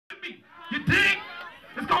You dig?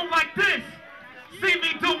 It's going like this. See me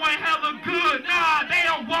doing hella good. Nah, they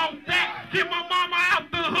don't want that. Get my mama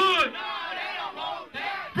out the hood. Nah, they don't want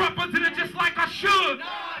that. Represent it just like I should. Nah,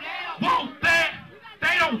 they don't Want that.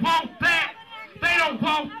 They don't want that. They don't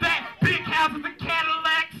want that. Big houses and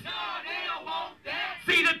Cadillacs. Nah, they don't want that.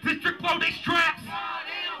 See the district clothing straps. Nah,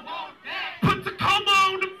 they don't want that. Put Tacoma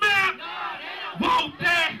on the map. Nah, they don't Want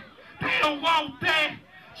that. They don't want that.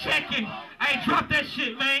 Check it. Hey, drop that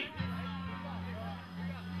shit, man.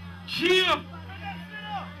 Chill.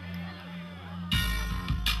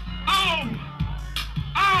 Oh.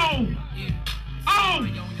 Oh. Oh.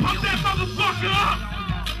 Pump that motherfucker up.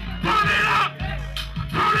 Turn it up.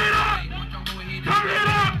 Turn it up. Turn it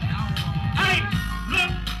up. Hey,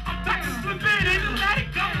 look. I'm back to slip in and let it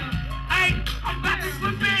go. Hey, I'm back to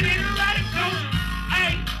slip in and let it go.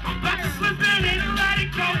 Hey, I'm back to slip in and let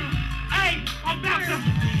it go. Hey, I'm about to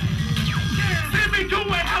see me do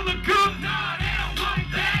it hella good. Nah, they don't want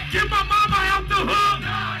that. Get my mama out the hood.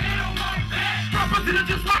 Nah, they don't want that. Represent it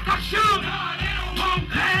just like I should. Nah, they don't Want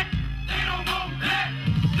that. They don't want that.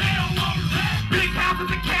 They don't want that. Big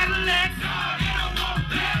houses and Cadillacs. Nah, they don't want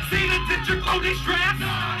that. See the district clothing straps.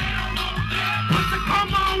 Nah, they don't want that. Put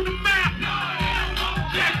Tacoma on the map. Nah, they don't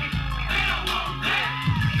want Check that. it. They don't want that.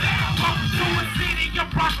 They don't want Welcome to a city of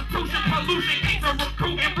prostitution, pollution, ain't a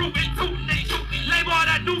recruit, and rooting, tooting, and shooting. Label all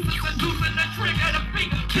that nuisance, seducing the trigger, the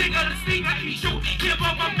finger, bigger the stinger, he shooting. Give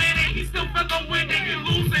him a minute, he still feel the wind, and he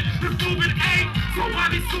losing. He's moving aim, so I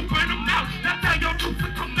be souping him out. Now tell your troops to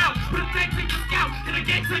come out, put a thing to your scout, and a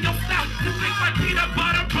gang to your snout. This thing's like peanut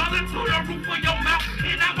butter, brother, to the roof of your mouth.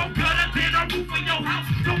 And I'm more gutter than a roof of your house.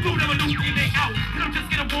 Don't do never nuking it out, and I'm just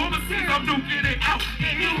getting warm and see I'm nuking it out.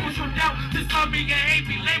 And he'll push your doubt, just love me and hate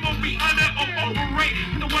me, label me under or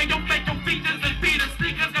overrated. The way you make your features and feet and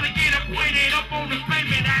sneakers gonna get acquainted up on the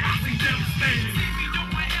pavement that I see devastated.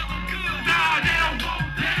 Nah, they don't want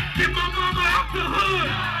that. Get my mama out the hood.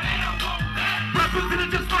 Nah, they don't want that. Represent it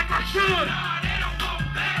just like I should. Nah, they don't want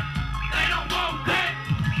that. They don't want that.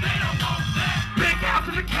 They don't want that. Big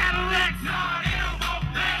houses and Cadillacs. Nah, they don't want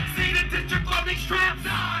that. See the district clothing straps.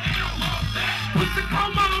 Nah, they don't want that. Put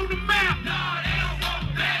Tacoma on the map. Nah, they don't want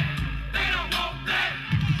that. They don't want that.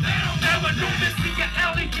 They don't Never want knew that. Missy and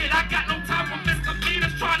Elliot. I got no time for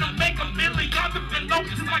misdemeanors. Trying to make a million. I've been low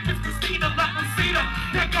just like Miss Christina. Left and Cedar.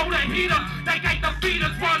 There go the heater. They ain't the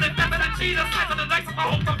feeders. Running better than cheaters. Size of the dice. I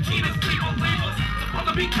hope I'm cheaters. People leavers. Supposed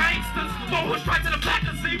to be gangsters. Forward straight to the back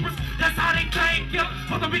of zebras. That's how they think ya.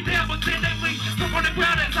 Supposed to be there, but then they leave. Stuck on the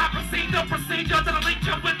ground as I proceed. The procedure to the link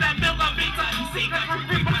you with that millimeter. You see that for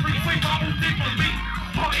free, but free, free, my own thing for me.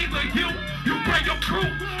 Or either you bring your crew,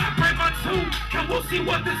 I bring my two, and we'll see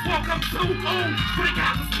what this war comes to. Ooh, 20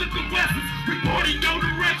 guys are slipping weapons, reporting no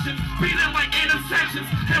directions, feeling like intersections,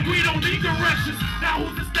 and we don't need directions. Now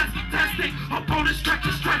who's this that's contesting? Opponent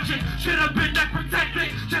stretching, should have been that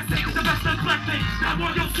protected, just taking the best neglected. Now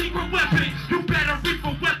on your secret weapon, you better reach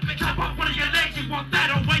for weapon, chop off one of your legs, you want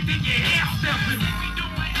that away, then your hair stepping. We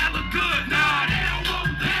doing hella good, nah, they don't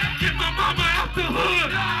want that. Get my mama out the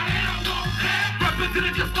hood, Nah, they don't want that. represent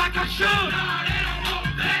it just like I should. Nah, they don't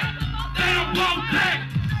want that. They don't want that.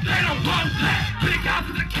 They don't want that. Big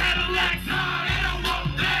houses and Cadillacs. Nah, they don't want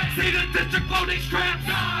that. See the district clothing straps.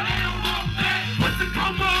 Nah, they don't want that. Put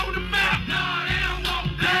Tacoma on the map. Nah, they don't want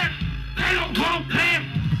that. They don't want that.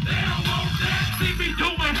 They don't want that. See me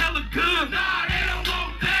doing hella good. Nah, they don't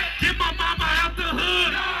want that. Get my mama out the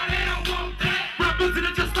hood. Nah, they don't want that. Represent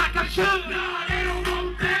it just like I should. Nah, they don't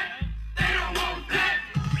want that. They don't want that.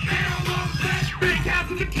 They don't want that. Big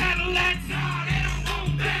houses and Cadillacs. Nah, they don't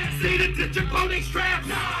want that. See the district clothing straps.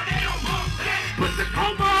 Nah, they don't want that. Put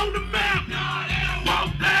Tacoma on the map. Nah, they don't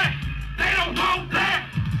Want that. They don't want that.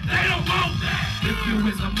 They don't want that. If you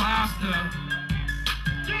is a monster,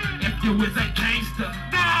 if you is a gangster,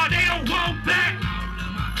 nah, they don't want that.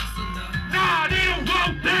 Nah, they don't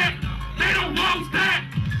want that. They don't want that.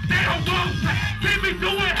 They don't want that. See me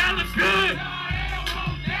doing hella good.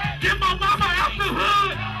 Get my mama out the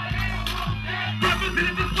hood. Represent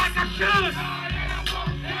it just like I should.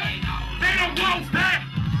 They don't want that.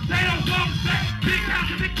 They don't want that. Big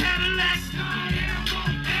houses and Cadillacs.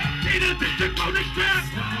 See the district on the strap.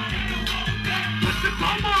 Put the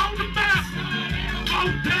Tacoma on the map.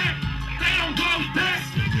 Want that. They don't want that.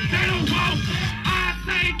 They don't want that. I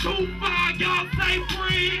say 2-5, y'all say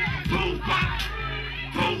free. 2-5.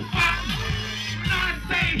 2-5. I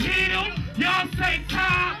say hill, y'all say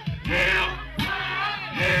top. Hill.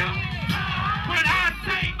 Hill. When I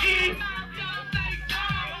say east,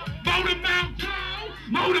 Motor Mount.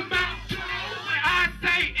 When I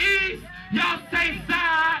say east, y'all say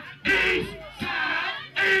side. East.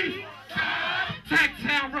 East.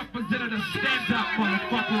 better stand up,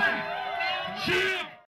 motherfuckers. Cheers!